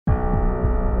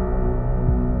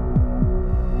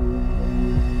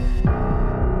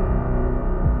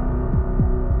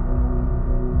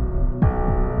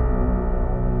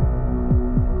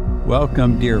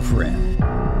Welcome, dear friend,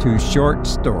 to Short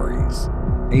Stories,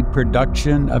 a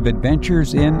production of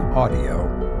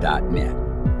AdventuresInAudio.net.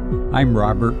 I'm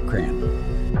Robert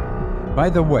Crandall. By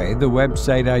the way, the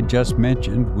website I just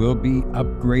mentioned will be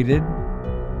upgraded,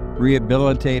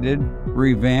 rehabilitated,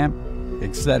 revamped,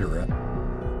 etc.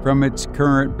 from its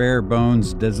current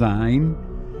bare-bones design,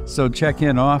 so check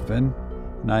in often,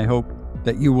 and I hope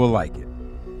that you will like it.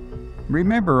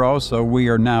 Remember also, we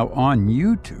are now on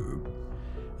YouTube.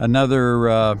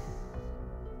 Another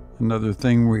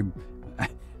thing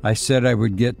I said I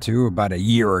would get to about a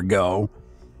year ago.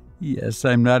 Yes,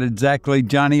 I'm not exactly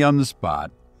Johnny on the spot,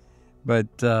 but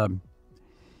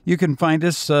you can find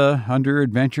us under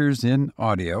Adventures in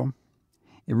Audio.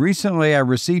 Recently, I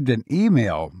received an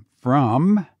email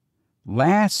from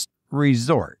Last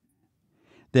Resort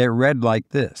that read like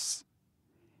this: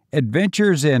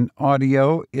 Adventures in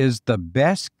Audio is the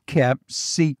best kept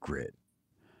secret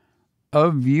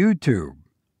of YouTube.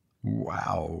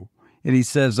 Wow. And he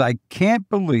says, I can't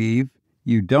believe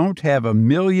you don't have 1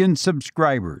 million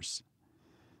subscribers.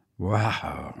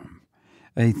 Wow.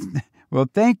 Well,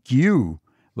 thank you,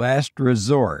 Last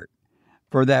Resort,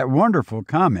 for that wonderful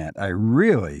comment. I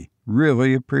really,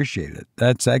 really appreciate it.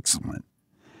 That's excellent.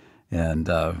 And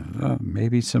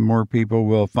maybe some more people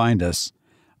will find us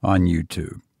on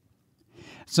YouTube.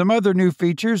 Some other new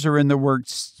features are in the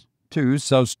works too,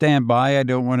 so stand by. I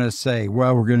don't want to say,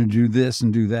 well, we're going to do this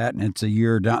and do that, and it's a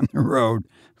year down the road.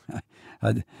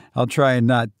 I'll try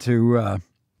not to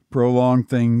prolong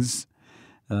things,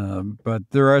 but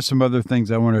there are some other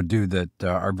things I want to do that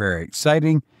are very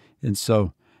exciting, and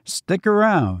so stick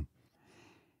around.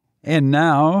 And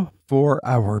now for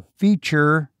our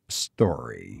feature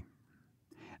story.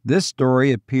 This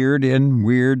story appeared in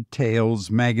Weird Tales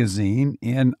magazine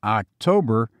in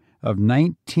October of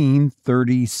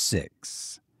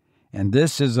 1936. And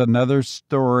this is another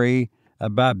story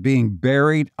about being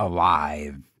buried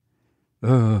alive.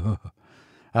 Ugh,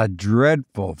 a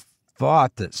dreadful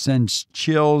thought that sends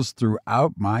chills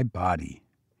throughout my body.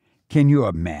 Can you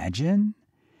imagine?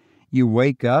 You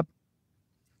wake up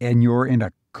and you're in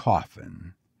a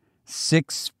coffin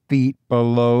 6 feet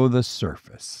below the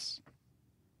surface.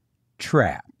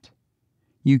 Trapped.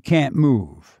 You can't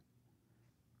move.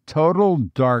 Total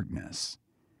darkness.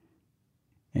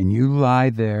 And you lie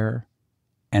there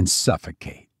and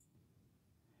suffocate.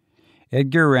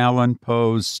 Edgar Allan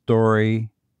Poe's story,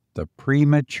 The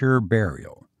Premature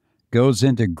Burial, goes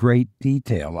into great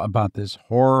detail about this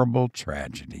horrible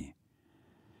tragedy.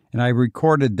 And I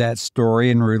recorded that story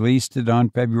and released it on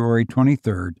February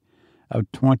 23rd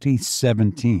of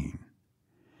 2017.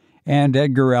 And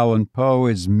Edgar Allan Poe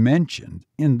is mentioned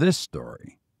in this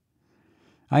story.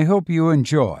 I hope you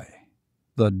enjoy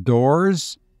The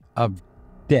Doors of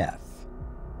Death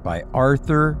by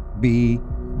Arthur B.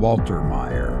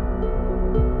 Waltermire.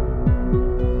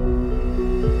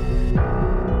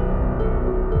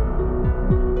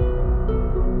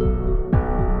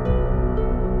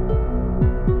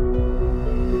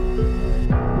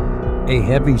 A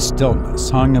heavy stillness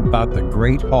hung about the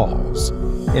great halls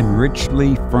and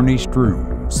richly furnished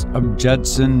rooms of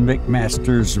Judson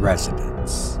McMaster's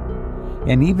residence,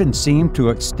 and even seemed to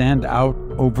extend out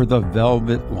over the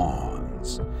velvet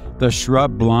lawns, the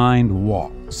shrub-lined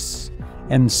walks,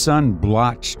 and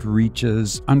sun-blotched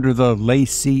reaches under the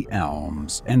lacy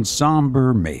elms and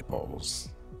somber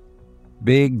maples.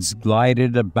 Biggs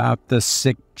glided about the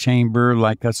sick chamber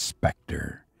like a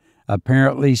specter,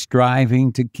 apparently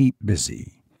striving to keep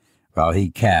busy, while he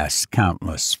cast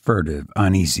countless furtive,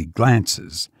 uneasy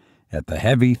glances at the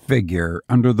heavy figure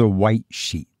under the white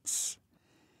sheets.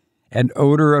 An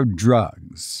odor of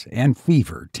drugs and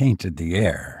fever tainted the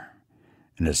air,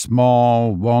 and a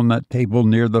small walnut table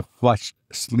near the flushed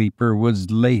sleeper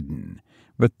was laden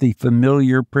with the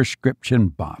familiar prescription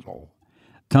bottle,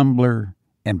 tumbler,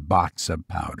 and box of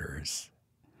powders.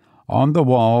 On the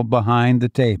wall behind the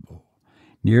table,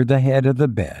 near the head of the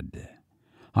bed,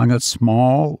 hung a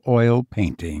small oil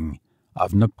painting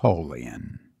of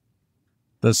Napoleon.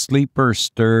 The sleeper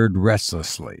stirred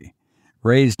restlessly,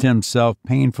 raised himself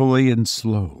painfully and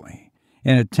slowly,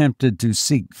 and attempted to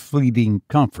seek fleeting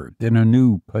comfort in a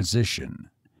new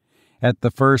position. At the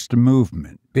first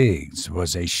movement, Biggs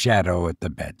was a shadow at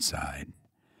the bedside,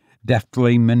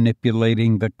 deftly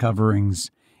manipulating the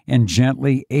coverings and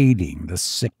gently aiding the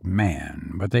sick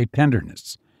man with a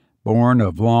tenderness born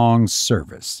of long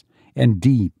service and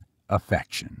deep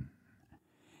affection.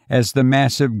 As the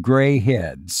massive gray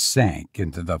head sank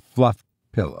into the fluffed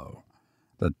pillow,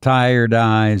 the tired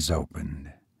eyes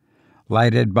opened,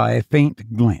 lighted by a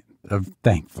faint glint of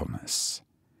thankfulness.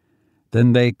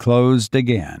 Then they closed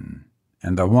again,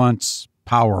 and the once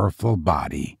powerful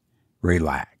body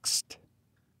relaxed.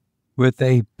 With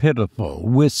a pitiful,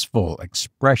 wistful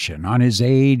expression on his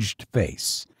aged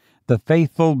face, the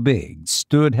faithful Biggs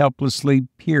stood helplessly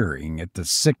peering at the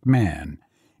sick man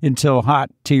until hot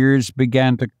tears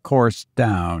began to course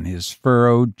down his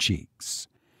furrowed cheeks,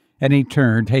 and he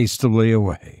turned hastily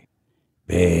away.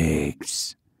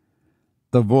 "Biggs."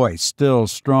 The voice, still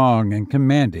strong and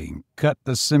commanding, cut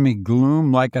the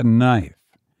semi-gloom like a knife.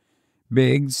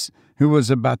 Biggs, who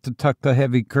was about to tuck the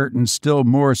heavy curtains still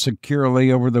more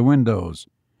securely over the windows,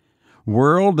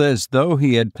 whirled as though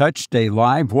he had touched a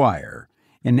live wire,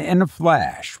 and in a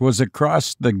flash was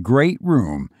across the great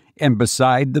room and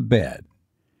beside the bed.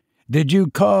 "Did you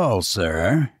call,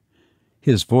 sir?"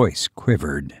 His voice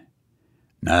quivered.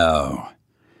 "No."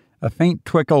 A faint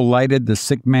twinkle lighted the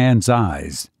sick man's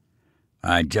eyes.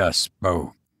 "I just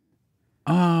spoke."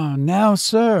 "Ah, now,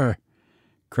 sir,"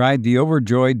 cried the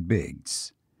overjoyed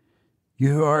Biggs.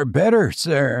 "You are better,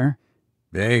 sir."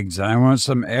 "Biggs, I want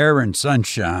some air and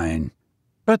sunshine."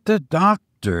 "But the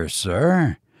doctor,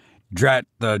 sir." "Drat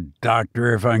the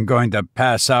doctor. If I'm going to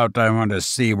pass out, I want to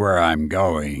see where I'm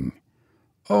going."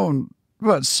 "Oh,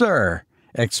 but, sir,"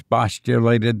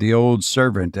 expostulated the old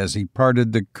servant as he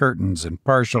parted the curtains and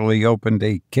partially opened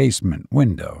a casement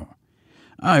window.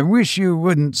 "I wish you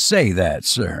wouldn't say that,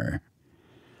 sir."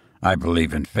 "I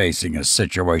believe in facing a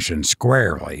situation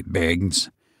squarely,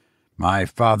 Biggs. My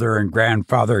father and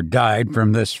grandfather died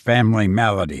from this family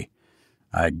malady.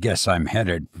 I guess I'm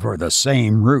headed for the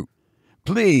same route."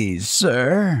 "Please,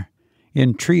 sir,"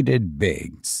 entreated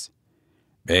Biggs.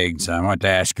 "Biggs, I want to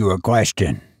ask you a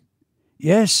question."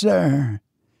 "Yes, sir."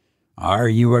 "Are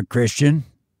you a Christian?"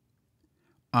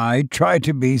 "I try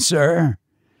to be, sir."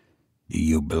 "Do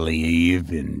you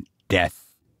believe in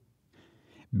death?"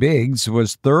 Biggs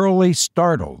was thoroughly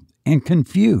startled and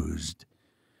confused.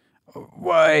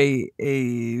 "Why,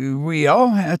 we all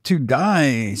have to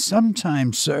die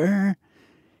sometime, sir,"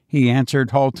 he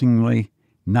answered haltingly,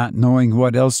 not knowing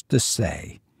what else to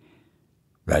say.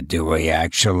 "But do we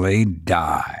actually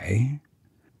die?"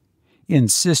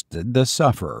 insisted the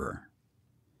sufferer.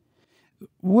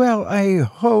 "Well, I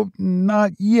hope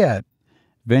not yet,"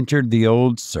 ventured the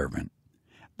old servant.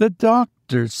 "The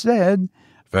doctor said—"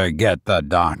 "Forget the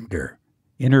doctor,"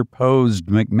 interposed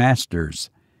McMasters.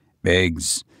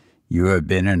 "Biggs, you have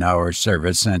been in our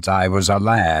service since I was a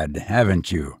lad,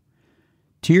 haven't you?"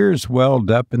 Tears welled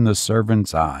up in the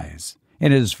servant's eyes,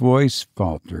 and his voice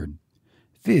faltered.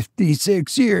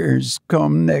 56 years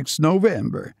come next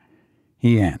November,"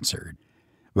 he answered.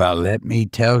 "Well, let me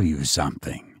tell you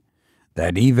something.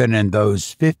 That even in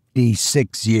those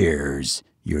 56 years,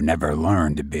 you never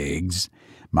learned, Biggs.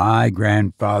 My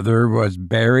grandfather was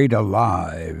buried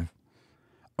alive."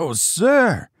 "Oh,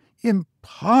 sir,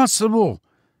 impossible!"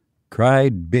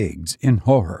 cried Biggs in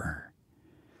horror.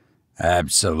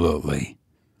 "Absolutely,"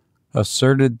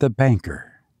 asserted the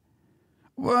banker.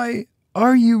 "Why,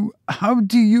 how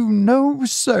do you know,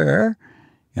 sir?"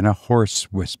 in a hoarse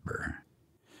whisper.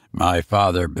 "My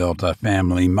father built a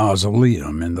family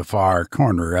mausoleum in the far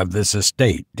corner of this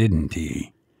estate, didn't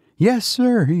he?" "Yes,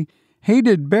 sir. He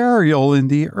hated burial in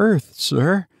the earth,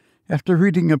 sir, after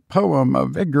reading a poem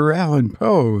of Edgar Allan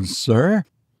Poe's, sir."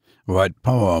 "What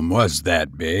poem was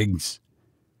that, Biggs?"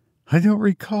 "I don't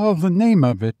recall the name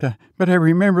of it, but I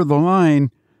remember the line,"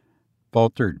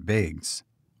 faltered Biggs.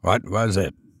 "What was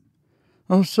it?"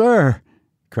 "Oh, sir,"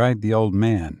 cried the old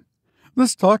man,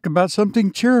 "let's talk about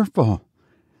something cheerful."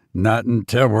 "Not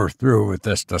until we're through with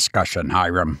this discussion,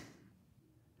 Hiram."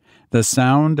 The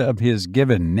sound of his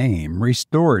given name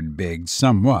restored Biggs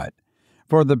somewhat,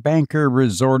 for the banker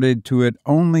resorted to it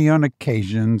only on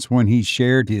occasions when he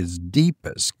shared his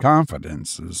deepest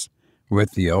confidences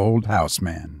with the old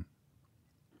houseman.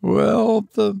 "Well,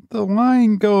 the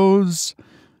line goes,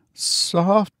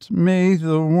 'Soft may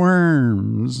the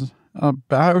worms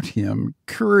about him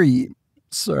creep,'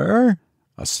 sir."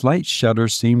 A slight shudder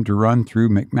seemed to run through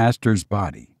McMaster's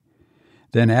body.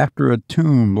 Then, after a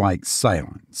tomb-like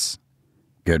silence,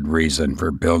 "Good reason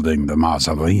for building the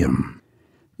mausoleum."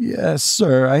 "Yes,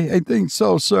 sir, I think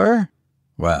so, sir."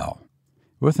 "Well,"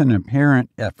 with an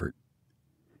apparent effort,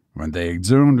 "when they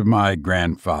exhumed my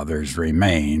grandfather's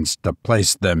remains to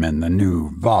place them in the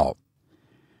new vault,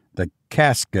 the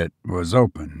casket was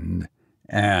opened,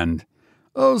 and—"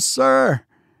 "Oh, sir!"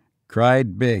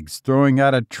 cried Biggs, throwing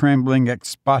out a trembling,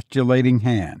 expostulating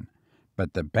hand.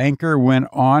 But the banker went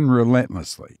on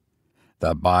relentlessly.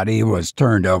 "The body was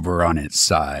turned over on its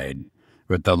side,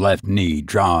 with the left knee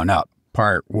drawn up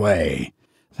part way.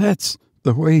 That's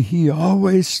the way he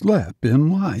always slept in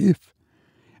life."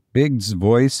 Biggs'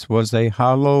 voice was a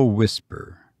hollow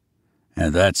whisper.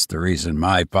 And that's the reason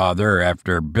my father,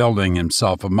 after building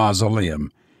himself a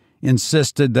mausoleum,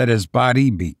 insisted that his body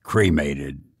be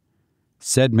cremated,"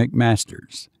 said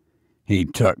McMasters. "He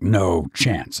took no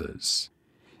chances."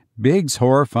 Big's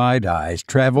horrified eyes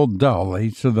traveled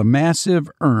dully to the massive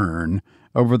urn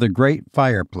over the great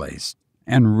fireplace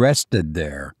and rested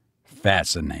there,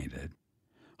 fascinated.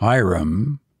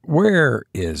 "Hiram, where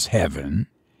is heaven?"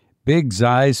 Big's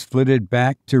eyes flitted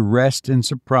back to rest in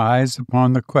surprise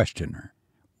upon the questioner.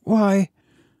 "Why,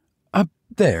 up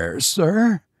there,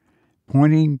 sir,"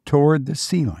 pointing toward the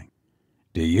ceiling.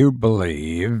 "Do you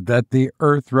believe that the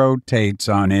earth rotates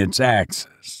on its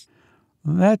axis?"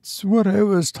 "That's what I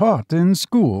was taught in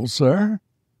school, sir."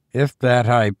 "If that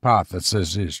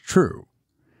hypothesis is true,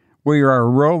 we are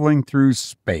rolling through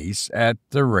space at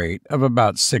the rate of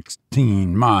about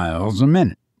 16 miles a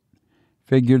minute,"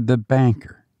 figured the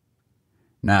banker.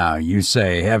 "Now, you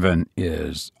say heaven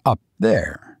is up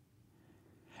there."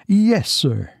 "Yes,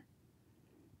 sir."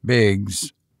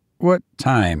 "Biggs, what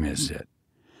time is it?"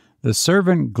 The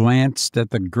servant glanced at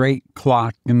the great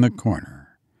clock in the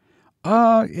corner.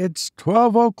 It's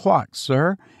 12 o'clock,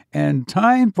 sir, and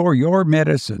time for your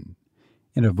medicine,"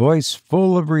 in a voice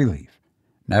full of relief.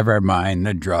 "Never mind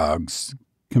the drugs,"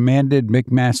 commanded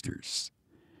McMasters,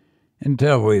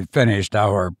 "until we've finished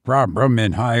our problem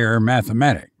in higher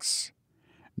mathematics.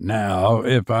 Now,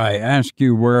 if I ask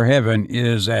you where heaven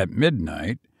is at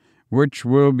midnight, which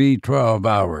will be 12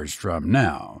 hours from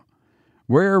now,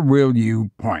 where will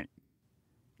you point?"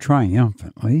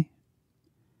 Triumphantly.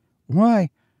 "Why,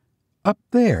 up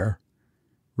there,"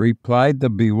 replied the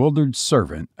bewildered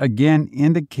servant, again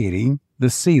indicating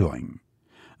the ceiling.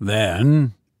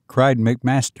 "Then," cried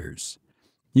McMasters,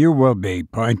 "you will be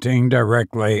pointing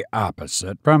directly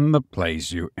opposite from the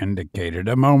place you indicated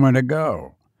a moment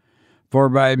ago. For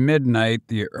by midnight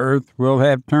the earth will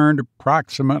have turned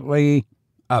approximately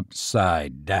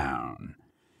upside down.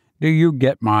 Do you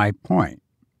get my point?"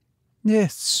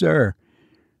 "Yes, sir,"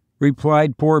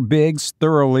 replied poor Biggs,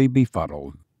 thoroughly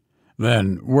befuddled.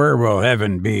 "Then where will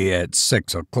heaven be at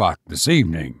 6 o'clock this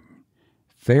evening?"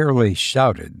 fairly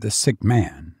shouted the sick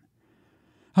man.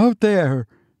 "Out there,"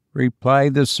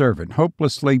 replied the servant,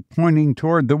 hopelessly pointing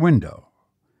toward the window.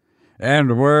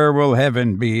 "And where will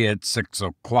heaven be at 6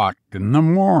 o'clock in the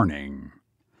morning?"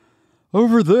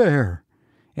 "Over there,"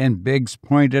 and Biggs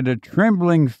pointed a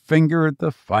trembling finger at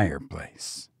the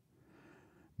fireplace.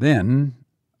 Then,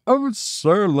 "Oh,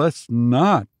 sir, let's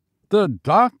not. The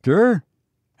doctor—"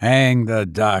 "Hang the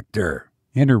doctor,"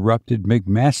 interrupted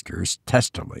McMasters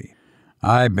testily.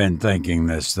 "I've been thinking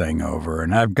this thing over,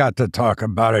 and I've got to talk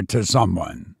about it to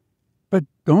someone." "But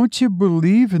don't you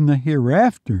believe in the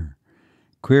hereafter?"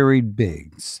 queried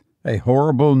Biggs, a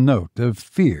horrible note of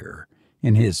fear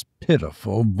in his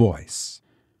pitiful voice.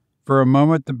 For a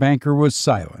moment the banker was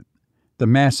silent. The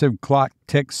massive clock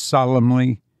ticked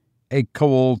solemnly. A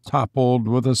coal toppled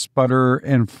with a sputter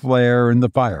and flare in the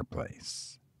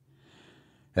fireplace.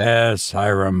 "Yes,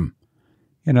 Hiram,"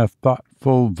 in a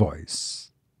thoughtful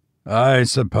voice, "I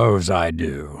suppose I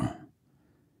do."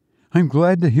 "I'm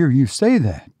glad to hear you say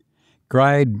that,"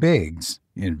 cried Biggs,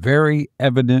 in very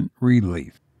evident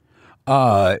relief.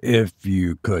 If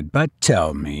you could but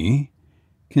tell me,"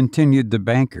 continued the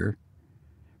banker,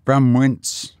 "from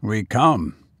whence we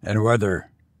come and whither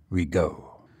we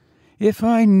go." "If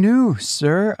I knew,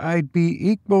 sir, I'd be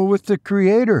equal with the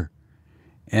Creator,"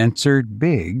 answered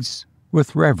Biggs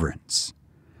with reverence.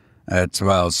 "That's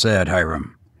well said,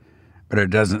 Hiram, but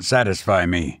it doesn't satisfy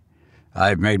me.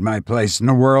 I've made my place in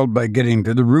the world by getting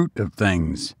to the root of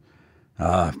things.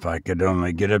 If I could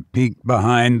only get a peek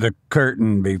behind the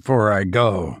curtain before I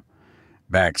go.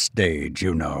 Backstage,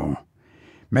 you know.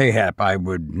 Mayhap I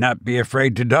would not be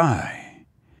afraid to die."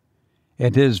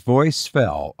 And his voice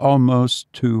fell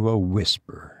almost to a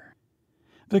whisper.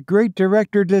 "The great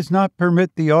director does not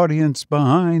permit the audience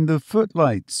behind the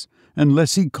footlights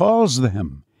unless he calls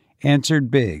them," answered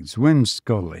Biggs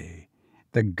whimsically,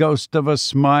 the ghost of a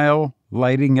smile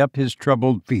lighting up his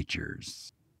troubled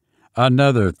features.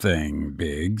 "Another thing,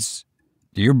 Biggs.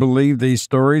 Do you believe these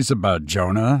stories about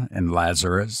Jonah and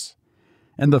Lazarus,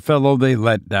 and the fellow they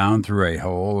let down through a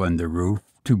hole in the roof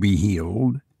to be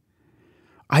healed?"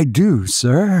 "I do,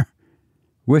 sir,"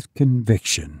 with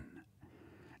conviction.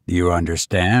 "Do you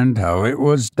understand how it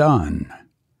was done?"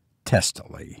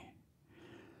 testily.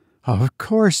 "Of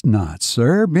course not,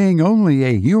 sir, being only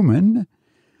a human."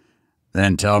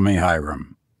 "Then tell me,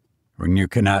 Hiram, when you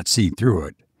cannot see through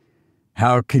it,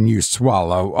 how can you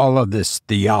swallow all of this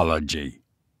theology?"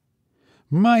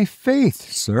 "My faith,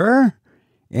 sir,"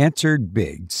 answered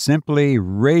Biggs, simply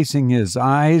raising his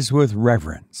eyes with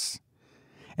reverence.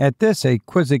 At this, a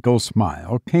quizzical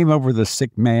smile came over the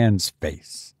sick man's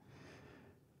face.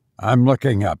 "I'm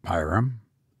looking up, Hiram.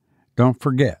 Don't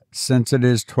forget, since it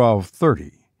is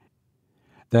 12:30,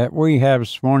 that we have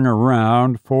swung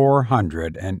around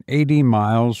 480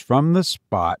 miles from the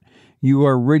spot you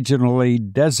originally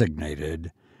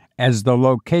designated as the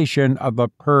location of the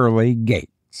pearly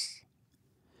gates."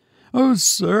 "Oh,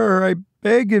 sir, I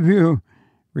beg of you,"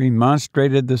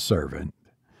 remonstrated the servant.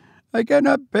 "I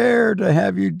cannot bear to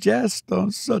have you jest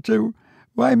on such a—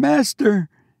 Why, master—"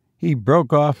 He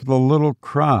broke off with a little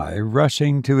cry,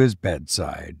 rushing to his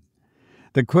bedside.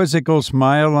 The quizzical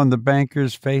smile on the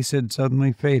banker's face had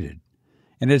suddenly faded,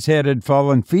 and his head had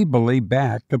fallen feebly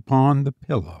back upon the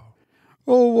pillow.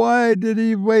 "Oh, why did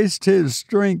he waste his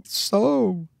strength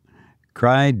so?"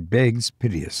 cried Biggs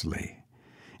piteously,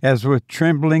 as with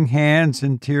trembling hands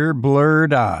and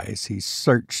tear-blurred eyes he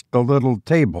searched the little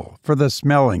table for the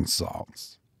smelling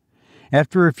salts.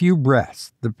 After a few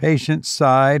breaths, the patient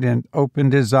sighed and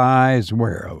opened his eyes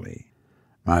wearily.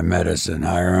 "My medicine,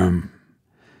 Hiram,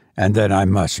 and then I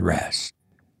must rest."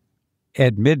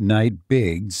 At midnight,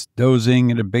 Biggs, dozing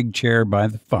in a big chair by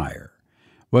the fire,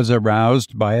 was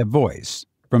aroused by a voice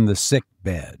from the sick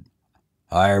bed.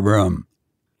 "Hiram."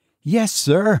 "Yes,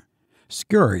 sir,"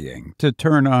 scurrying to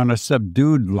turn on a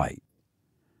subdued light.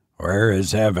 "Where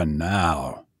is heaven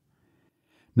now?"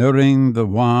 Noting the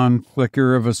wan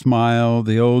flicker of a smile,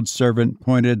 the old servant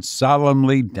pointed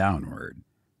solemnly downward.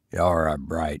 "You're a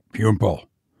bright pupil,"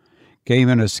 came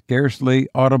in a scarcely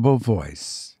audible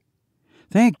voice.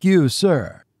 "Thank you,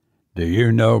 sir." "Do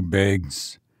you know,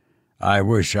 Biggs, I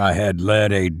wish I had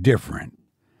led a different,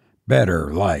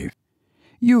 better life."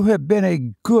 "You have been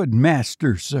a good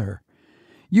master, sir.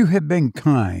 You have been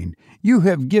kind. You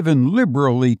have given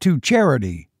liberally to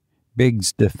charity,"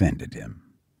 Biggs defended him.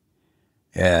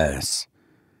 "Yes,"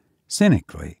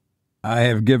 cynically, "I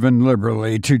have given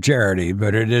liberally to charity,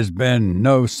 but it has been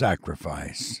no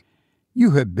sacrifice."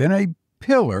 "You have been a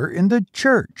pillar in the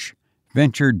church,"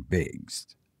 ventured Biggs.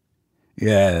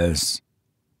 "Yes,"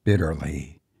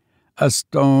 bitterly, "a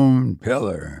stone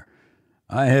pillar.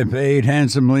 I have paid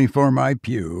handsomely for my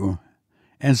pew,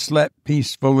 and slept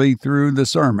peacefully through the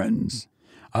sermons.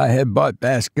 I have bought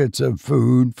baskets of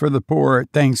food for the poor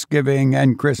at Thanksgiving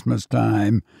and Christmas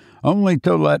time, only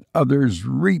to let others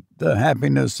reap the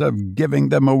happiness of giving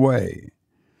them away.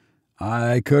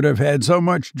 I could have had so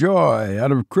much joy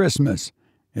out of Christmas,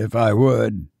 if I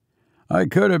would. I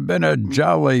could have been a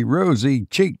jolly,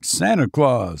 rosy-cheeked Santa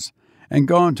Claus and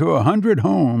gone to 100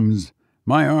 homes,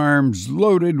 my arms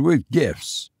loaded with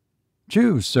gifts."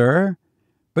 "True, sir,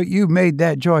 but you made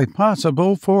that joy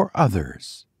possible for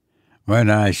others." "When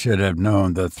I should have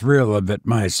known the thrill of it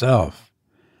myself.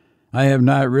 I have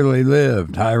not really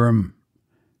lived, Hiram.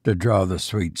 To draw the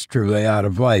sweets truly out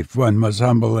of life, one must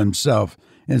humble himself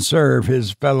and serve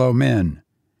his fellow men.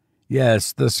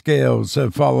 Yes, the scales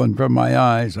have fallen from my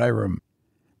eyes, Hiram,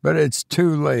 but it's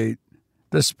too late.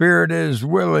 The spirit is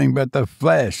willing, but the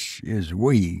flesh is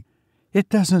weak." "It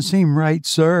doesn't seem right,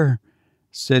 sir,"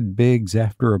 said Biggs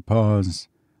after a pause.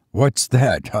 "What's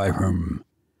that, Hiram?"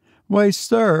 "Why,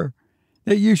 sir,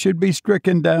 that you should be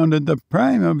stricken down in the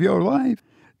prime of your life,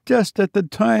 just at the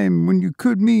time when you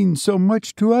could mean so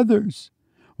much to others,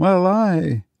 while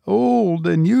I, old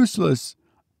and useless,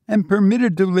 am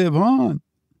permitted to live on.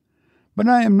 But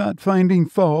I am not finding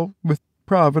fault with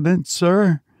Providence,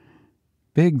 sir."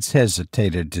 Biggs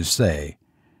hesitated to say,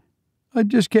 "I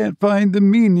just can't find the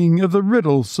meaning of the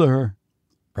riddle, sir."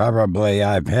 "Probably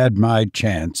I've had my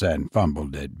chance and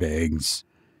fumbled it, Biggs."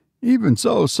 "Even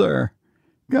so, sir,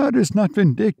 God is not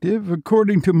vindictive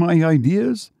according to my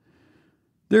ideas.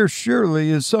 There surely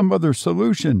is some other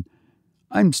solution.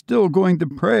 I'm still going to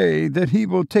pray that he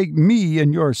will take me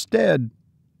in your stead,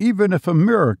 even if a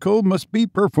miracle must be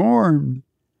performed."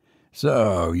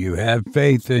 "So you have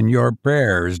faith in your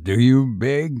prayers, do you,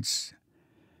 Biggs?"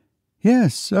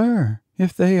 "Yes, sir,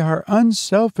 if they are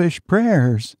unselfish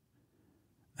prayers."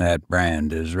 "That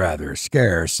brand is rather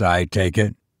scarce, I take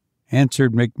it,"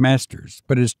 answered McMasters,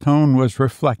 but his tone was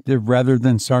reflective rather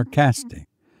than sarcastic.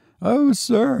 "Oh,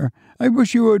 sir, I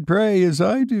wish you would pray as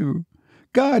I do.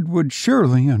 God would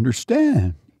surely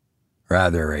understand."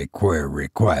 "Rather a queer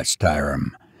request,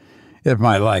 Hiram. If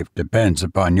my life depends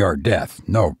upon your death,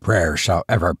 no prayer shall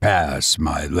ever pass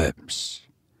my lips."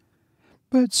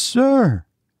 "But, sir,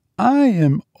 I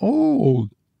am old."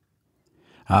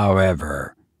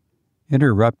 "However,"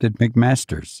 interrupted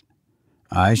McMasters,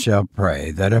 "I shall pray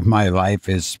that if my life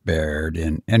is spared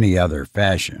in any other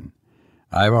fashion,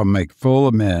 I will make full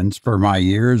amends for my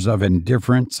years of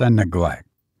indifference and neglect.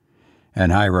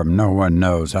 And Hiram, no one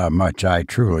knows how much I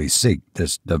truly seek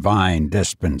this divine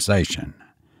dispensation.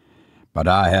 But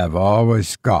I have always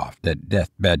scoffed at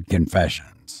deathbed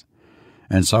confessions,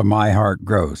 and so my heart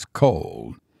grows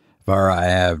cold, for I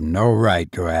have no right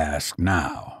to ask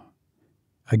now.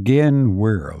 Again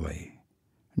wearily,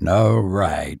 no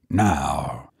right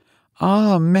now.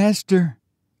 Ah, Master,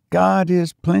 God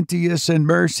is plenteous in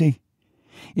mercy.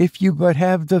 If you but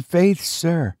have the faith,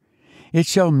 sir, it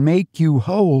shall make you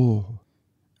whole.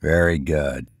 Very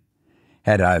good.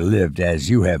 Had I lived as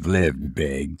you have lived,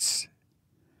 Biggs.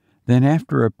 Then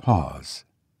after a pause,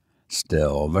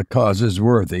 still the cause is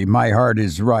worthy, my heart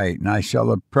is right, and I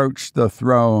shall approach the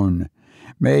throne.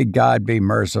 May God be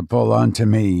merciful unto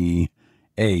me,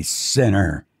 a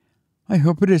sinner. I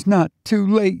hope it is not too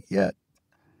late yet,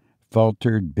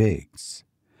 faltered Biggs.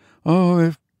 Oh,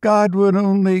 if God would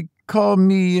only call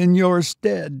me in your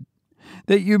stead,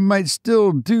 that you might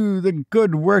still do the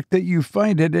good work that you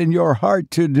find it in your heart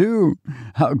to do,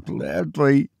 how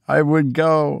gladly I would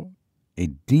go. A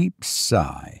deep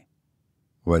sigh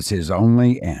was his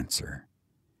only answer.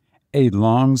 A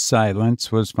long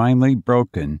silence was finally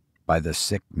broken by the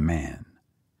sick man.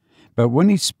 But when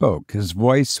he spoke, his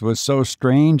voice was so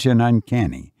strange and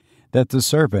uncanny that the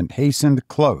servant hastened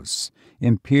close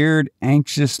and peered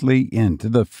anxiously into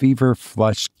the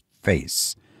fever-flushed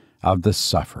face of the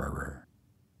sufferer.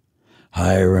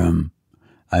 Hiram,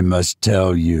 I must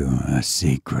tell you a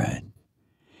secret,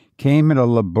 came in a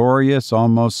laborious,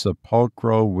 almost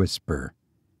sepulchral whisper.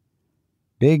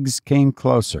 Biggs came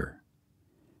closer.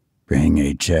 Bring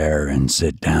a chair and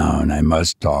sit down. I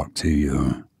must talk to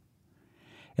you.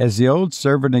 As the old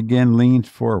servant again leaned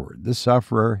forward, the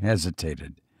sufferer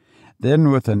hesitated.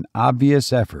 Then, with an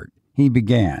obvious effort, he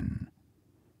began.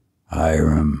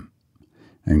 Hiram,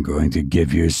 I'm going to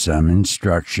give you some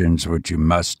instructions which you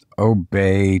must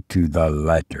obey to the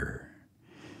letter.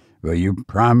 Will you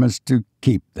promise to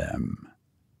keep them?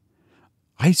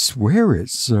 I swear it,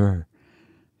 sir.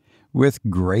 With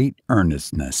great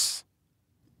earnestness.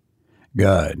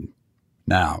 Good.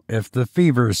 Now, if the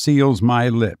fever seals my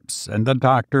lips and the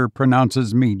doctor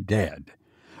pronounces me dead.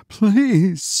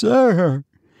 Please, sir.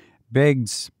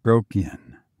 Biggs broke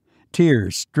in,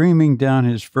 tears streaming down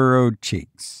his furrowed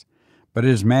cheeks. But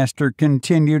his master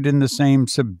continued in the same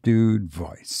subdued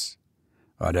voice.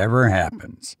 Whatever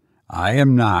happens, I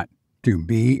am not to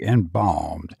be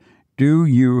embalmed. Do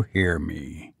you hear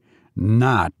me?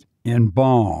 Not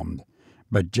embalmed,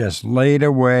 but just laid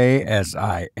away as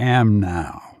I am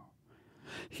now.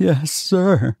 Yes,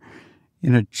 sir,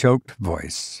 in a choked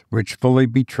voice which fully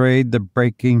betrayed the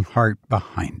breaking heart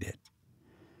behind it.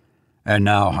 And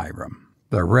now, Hiram,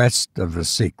 the rest of the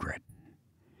secret.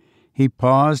 He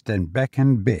paused and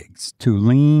beckoned Biggs to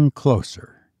lean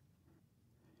closer.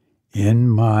 In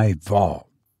my vault,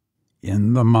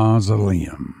 in the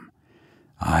mausoleum,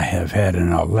 I have had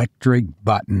an electric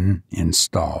button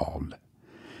installed.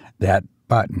 That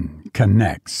button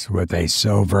connects with a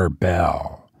silver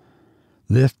bell.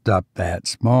 Lift up that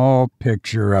small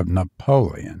picture of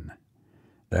Napoleon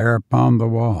there upon the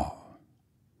wall.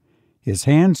 His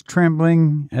hands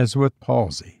trembling as with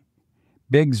palsy,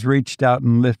 Biggs reached out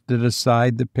and lifted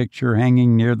aside the picture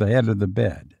hanging near the head of the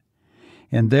bed,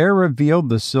 and there revealed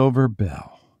the silver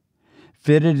bell,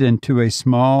 fitted into a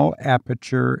small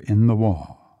aperture in the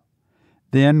wall.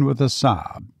 Then, with a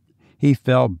sob, he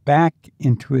fell back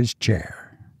into his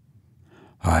chair.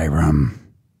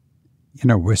 Hiram, in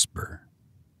a whisper,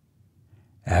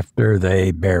 after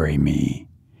they bury me,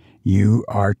 you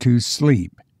are to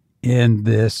sleep in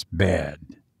this bed.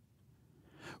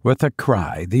 With a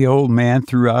cry, the old man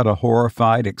threw out a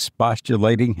horrified,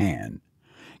 expostulating hand.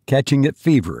 Catching it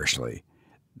feverishly,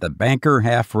 the banker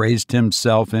half raised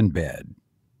himself in bed.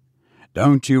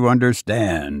 Don't you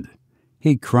understand?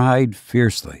 He cried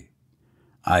fiercely.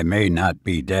 I may not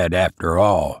be dead after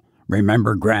all.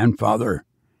 Remember, grandfather?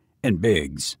 And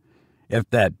Biggs, if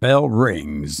that bell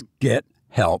rings, get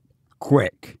help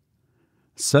quick.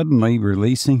 Suddenly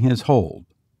releasing his hold,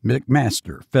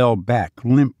 McMaster fell back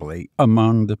limply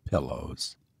among the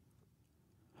pillows.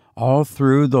 All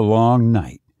through the long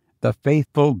night, the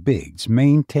faithful Biggs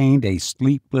maintained a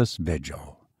sleepless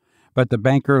vigil, but the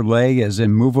banker lay as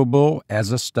immovable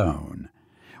as a stone.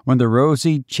 When the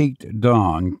rosy-cheeked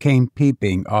dawn came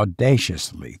peeping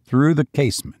audaciously through the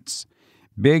casements,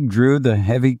 Big drew the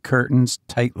heavy curtains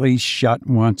tightly shut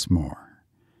once more.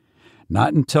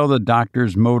 Not until the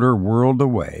doctor's motor whirled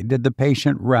away did the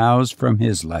patient rouse from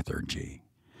his lethargy.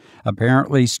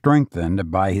 Apparently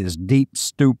strengthened by his deep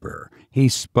stupor, he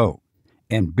spoke,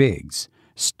 and Biggs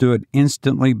stood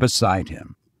instantly beside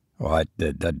him. What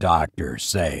did the doctor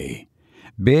say?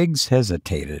 Biggs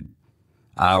hesitated.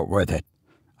 Out with it.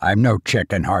 I'm no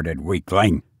chicken-hearted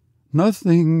weakling.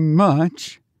 Nothing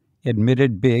much,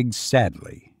 admitted Biggs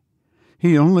sadly.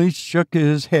 He only shook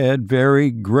his head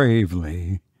very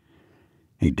gravely.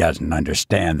 He doesn't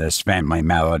understand this family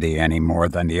malady any more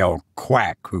than the old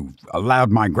quack who allowed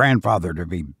my grandfather to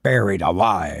be buried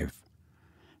alive,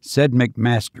 said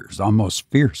McMasters almost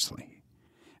fiercely.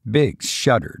 Biggs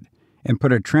shuddered and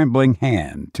put a trembling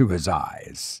hand to his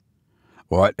eyes.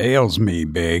 What ails me,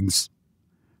 Biggs?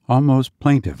 Almost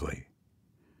plaintively.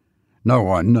 No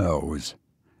one knows.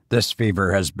 This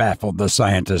fever has baffled the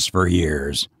scientists for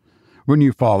years. When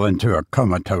you fall into a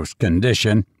comatose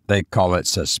condition, they call it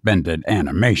suspended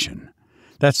animation.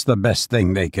 That's the best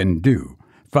thing they can do,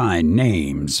 find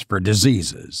names for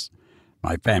diseases.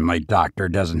 My family doctor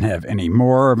doesn't have any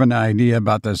more of an idea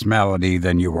about this malady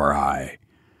than you or I.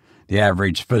 The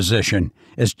average physician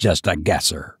is just a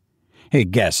guesser. He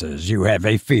guesses you have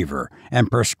a fever and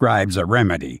prescribes a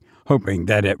remedy, hoping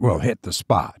that it will hit the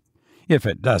spot. If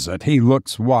it doesn't, he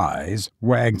looks wise,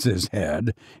 wags his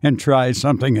head, and tries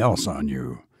something else on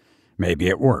you. Maybe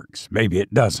it works, maybe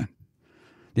it doesn't.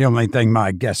 The only thing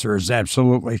my guesser is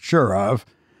absolutely sure of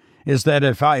is that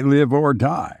if I live or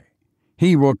die,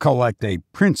 he will collect a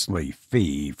princely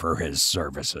fee for his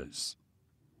services.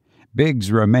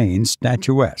 Biggs remained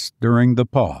statuesque during the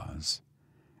pause.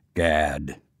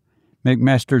 Gad.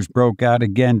 McMasters broke out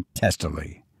again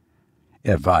testily.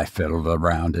 If I fiddled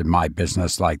around in my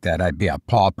business like that, I'd be a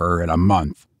pauper in a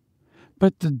month.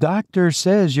 But the doctor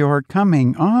says you're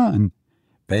coming on,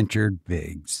 ventured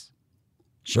Biggs.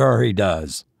 Sure he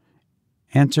does,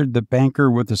 answered the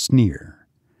banker with a sneer.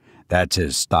 That's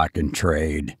his stock in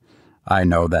trade. I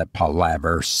know that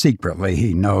palaver. Secretly,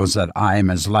 he knows that I am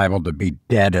as liable to be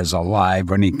dead as alive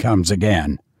when he comes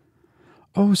again.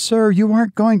 Oh, sir, you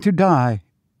aren't going to die.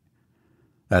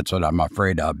 That's what I'm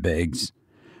afraid of, Biggs.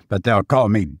 But they'll call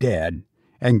me dead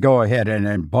and go ahead and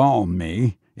embalm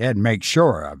me and make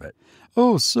sure of it.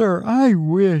 Oh, sir, I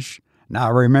wish.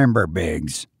 Now remember,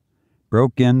 Biggs,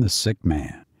 broke in the sick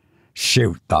man.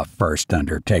 Shoot the first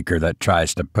undertaker that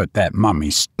tries to put that mummy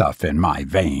stuff in my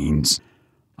veins.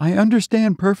 I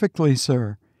understand perfectly,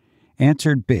 sir,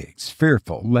 answered Biggs,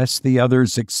 fearful lest the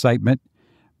other's excitement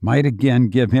might again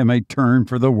give him a turn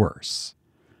for the worse.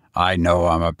 I know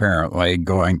I'm apparently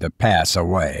going to pass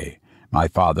away. My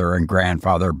father and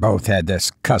grandfather both had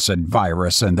this cussed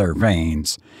virus in their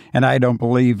veins, and I don't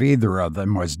believe either of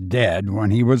them was dead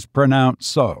when he was pronounced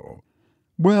so.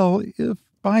 Well, if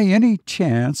by any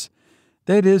chance,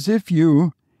 that is, if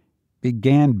you,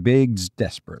 began Biggs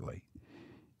desperately.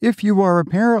 If you are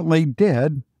apparently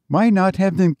dead, why not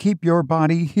have them keep your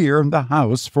body here in the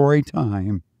house for a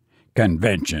time?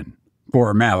 Convention,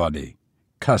 formality,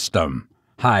 custom,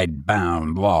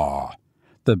 hidebound law.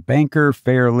 The banker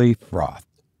fairly frothed.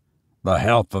 The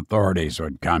health authorities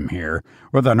would come here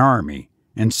with an army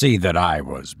and see that I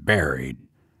was buried.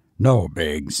 No,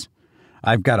 Biggs.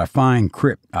 I've got a fine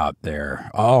crypt out there,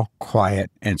 all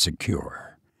quiet and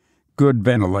secure. Good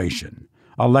ventilation,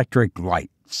 electric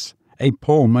lights, a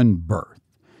Pullman berth,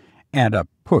 and a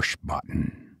push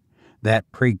button.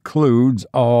 That precludes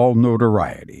all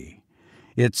notoriety.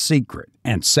 It's secret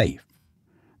and safe.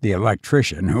 The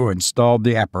electrician who installed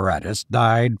the apparatus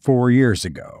died 4 years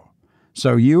ago,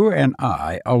 so you and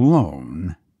I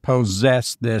alone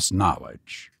possess this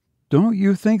knowledge. Don't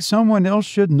you think someone else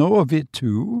should know of it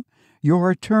too?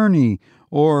 Your attorney,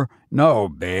 or— No,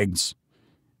 Biggs.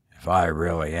 If I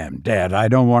really am dead, I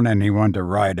don't want anyone to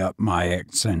write up my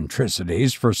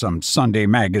eccentricities for some Sunday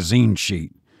magazine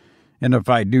sheet. And if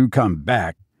I do come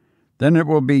back, then it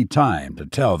will be time to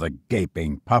tell the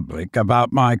gaping public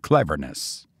about my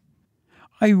cleverness.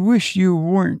 I wish you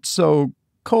weren't so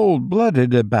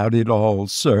cold-blooded about it all,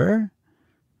 sir.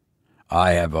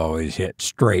 I have always hit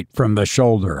straight from the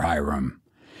shoulder, Hiram,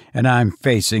 and I'm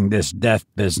facing this death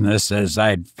business as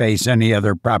I'd face any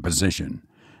other proposition.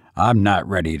 I'm not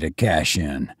ready to cash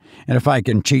in, and if I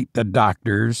can cheat the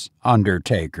doctors,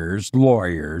 undertakers,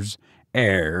 lawyers,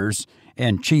 heirs,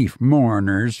 and chief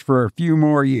mourners for a few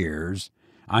more years,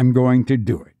 I'm going to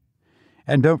do it.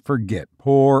 And don't forget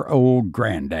poor old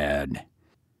Granddad.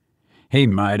 He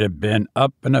might have been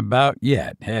up and about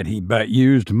yet had he but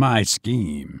used my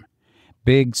scheme.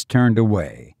 Biggs turned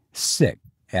away, sick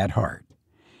at heart.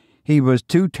 He was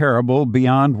too terrible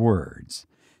beyond words.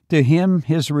 To him,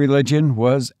 his religion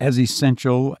was as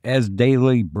essential as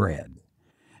daily bread.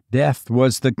 Death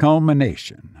was the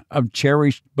culmination of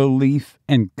cherished belief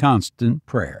and constant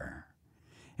prayer.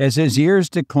 As his years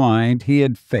declined, he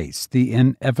had faced the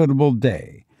inevitable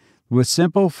day with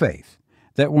simple faith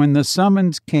that when the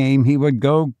summons came he would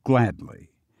go gladly.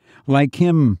 Like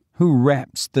him, who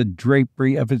wraps the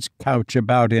drapery of his couch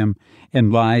about him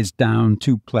and lies down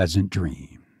to pleasant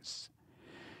dreams.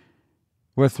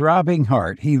 With throbbing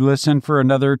heart, he listened for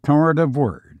another torrent of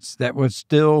words that would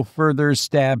still further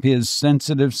stab his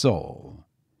sensitive soul.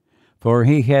 For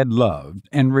he had loved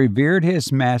and revered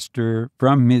his master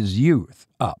from his youth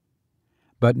up.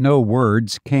 But no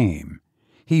words came.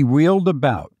 He wheeled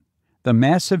about. The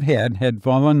massive head had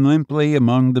fallen limply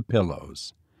among the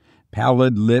pillows.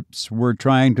 Pallid lips were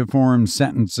trying to form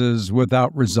sentences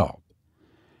without result.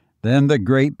 Then the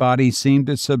great body seemed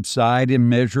to subside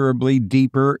immeasurably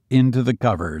deeper into the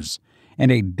covers,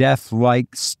 and a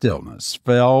death-like stillness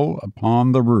fell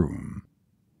upon the room.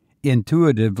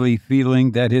 Intuitively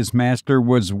feeling that his master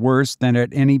was worse than at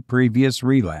any previous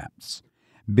relapse,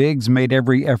 Biggs made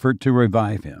every effort to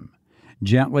revive him,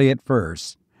 gently at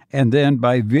first, and then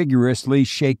by vigorously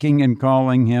shaking and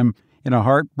calling him in a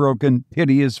heartbroken,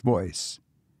 piteous voice.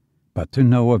 But to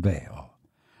no avail.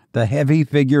 The heavy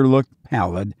figure looked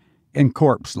pallid and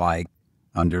corpse-like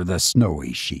under the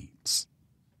snowy sheets.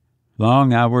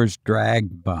 Long hours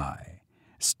dragged by.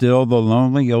 Still the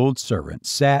lonely old servant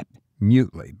sat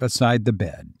mutely beside the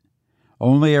bed,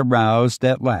 only aroused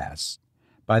at last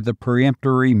by the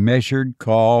peremptory measured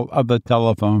call of the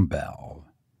telephone bell.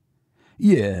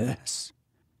 "Yes,"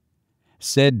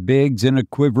 said Biggs in a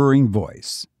quivering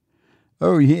voice.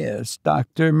 "Oh, yes,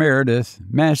 Dr. Meredith.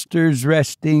 Master's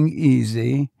resting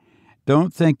easy.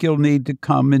 Don't think you'll need to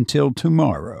come until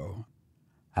tomorrow."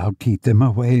 "I'll keep them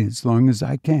away as long as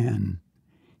I can,"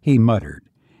 he muttered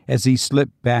as he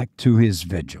slipped back to his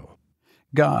vigil.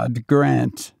 "God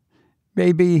grant.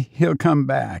 Maybe he'll come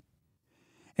back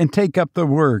and take up the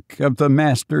work of the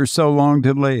master so long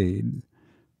delayed.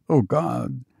 O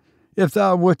God, if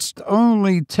thou wouldst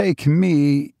only take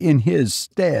me in his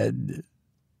stead."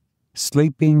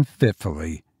 Sleeping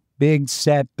fitfully, Biggs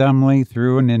sat dumbly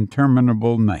through an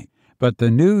interminable night, but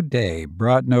the new day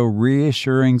brought no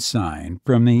reassuring sign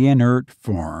from the inert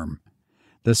form.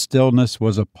 The stillness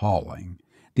was appalling.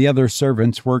 The other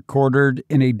servants were quartered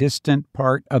in a distant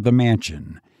part of the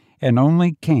mansion, and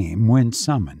only came when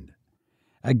summoned.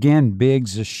 Again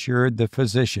Biggs assured the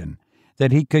physician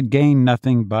that he could gain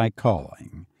nothing by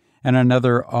calling, and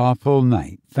another awful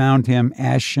night found him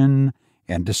ashen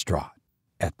and distraught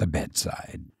at the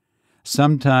bedside.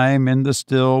 Sometime in the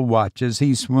still watches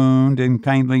he swooned, and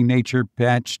kindly nature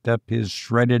patched up his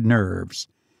shredded nerves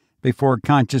before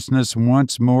consciousness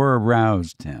once more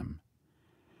aroused him.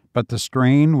 But the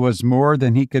strain was more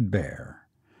than he could bear.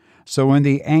 So when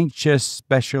the anxious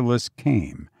specialist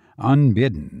came,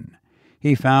 unbidden,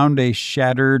 he found a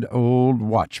shattered old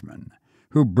watchman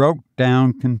who broke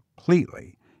down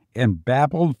completely and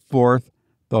babbled forth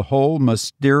the whole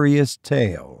mysterious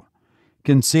tale,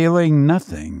 concealing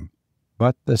nothing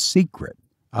but the secret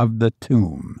of the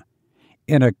tomb.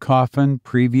 In a coffin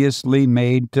previously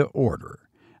made to order,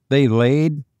 they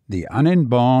laid the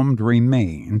unembalmed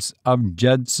remains of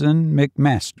Judson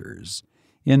McMasters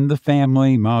in the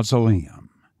family mausoleum,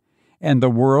 and the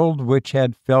world which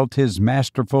had felt his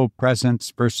masterful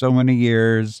presence for so many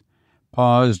years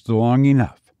paused long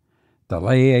enough to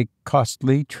lay a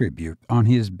costly tribute on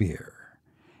his bier,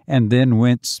 and then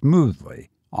went smoothly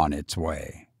on its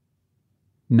way.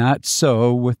 Not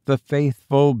so with the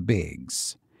faithful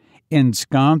Biggs.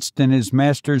 Ensconced in his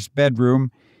master's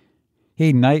bedroom,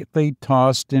 he nightly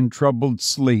tossed in troubled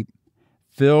sleep,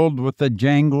 filled with the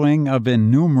jangling of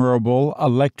innumerable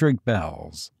electric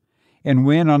bells. And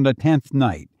when on the 10th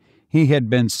night he had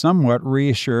been somewhat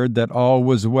reassured that all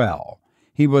was well,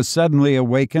 he was suddenly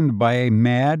awakened by a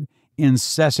mad,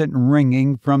 incessant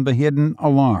ringing from the hidden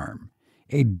alarm.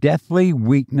 A deathly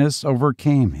weakness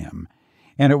overcame him,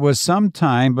 and it was some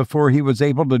time before he was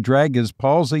able to drag his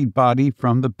palsied body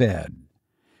from the bed.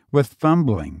 With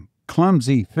fumbling,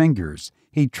 clumsy fingers,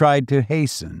 he tried to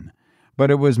hasten,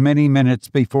 but it was many minutes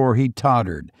before he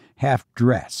tottered,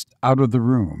 half-dressed, out of the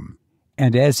room.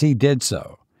 And as he did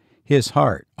so, his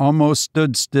heart almost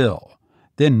stood still,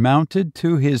 then mounted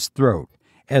to his throat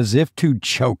as if to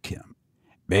choke him.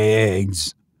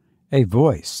 "Biggs!" A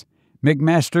voice.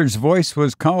 McMaster's voice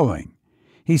was calling.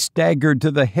 He staggered to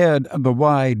the head of the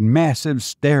wide, massive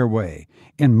stairway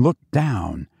and looked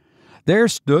down. There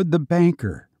stood the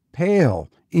banker, pale,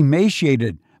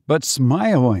 emaciated, but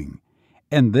smiling.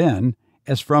 And then,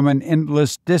 as from an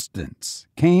endless distance,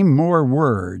 came more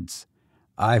words.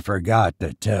 "I forgot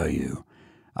to tell you.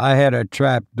 I had a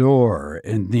trap door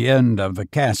in the end of the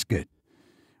casket.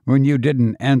 When you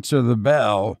didn't answer the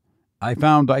bell, I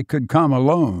found I could come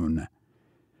alone."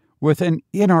 With an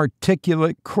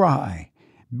inarticulate cry,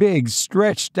 Biggs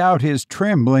stretched out his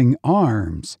trembling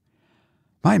arms.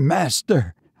 "My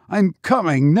master! I'm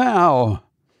coming now."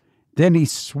 Then he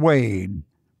swayed,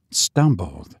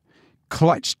 stumbled,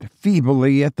 clutched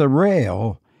feebly at the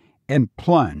rail, and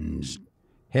plunged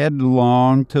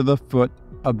headlong to the foot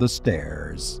of the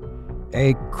stairs,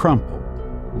 a crumpled,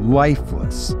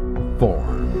 lifeless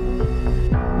form.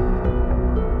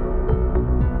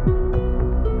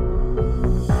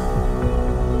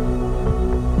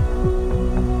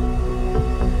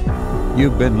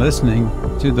 You've been listening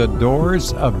to The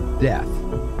Doors of Death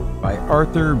by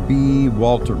Arthur B.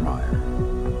 Waltermire.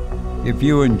 If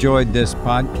you enjoyed this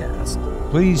podcast,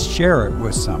 please share it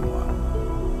with someone.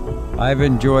 I've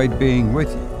enjoyed being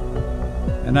with you,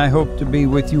 and I hope to be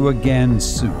with you again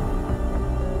soon.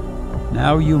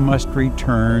 Now you must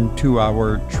return to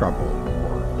our troubled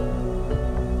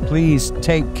world. Please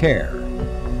take care,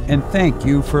 and thank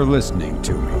you for listening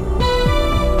to me.